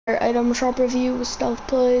item shop review with Stealth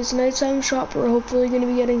Plays nighttime shop. We're hopefully going to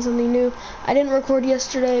be getting something new. I didn't record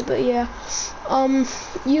yesterday, but yeah.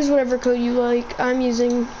 Use whatever code you like. I'm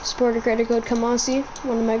using supporter credit code Kamasi,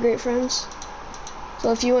 one of my great friends.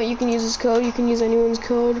 So if you want, you can use his code. You can use anyone's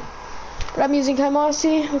code. But I'm using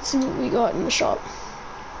Kamasi. Let's see what we got in the shop.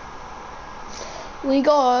 We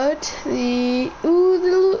got the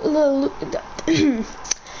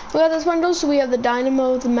we got this bundle. So we have the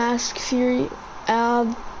Dynamo, the Mask Fury,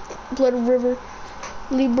 Blood River,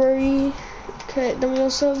 Library. Okay, then we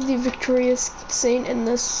also have the Victorious Saint and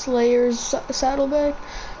the Slayer's Saddlebag,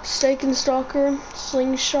 Stake and Stalker,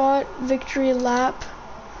 Slingshot, Victory Lap,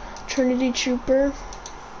 Trinity Trooper,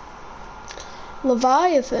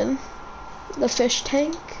 Leviathan, the Fish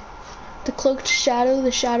Tank, the Cloaked Shadow,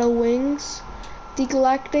 the Shadow Wings, the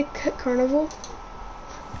Galactic Carnival,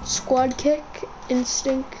 Squad Kick,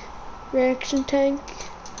 Instinct, Reaction Tank,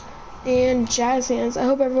 and Jazz Hands. I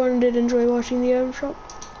hope everyone did enjoy watching the item shop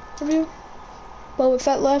review. Boba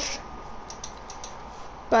Fett left.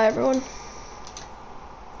 Bye everyone.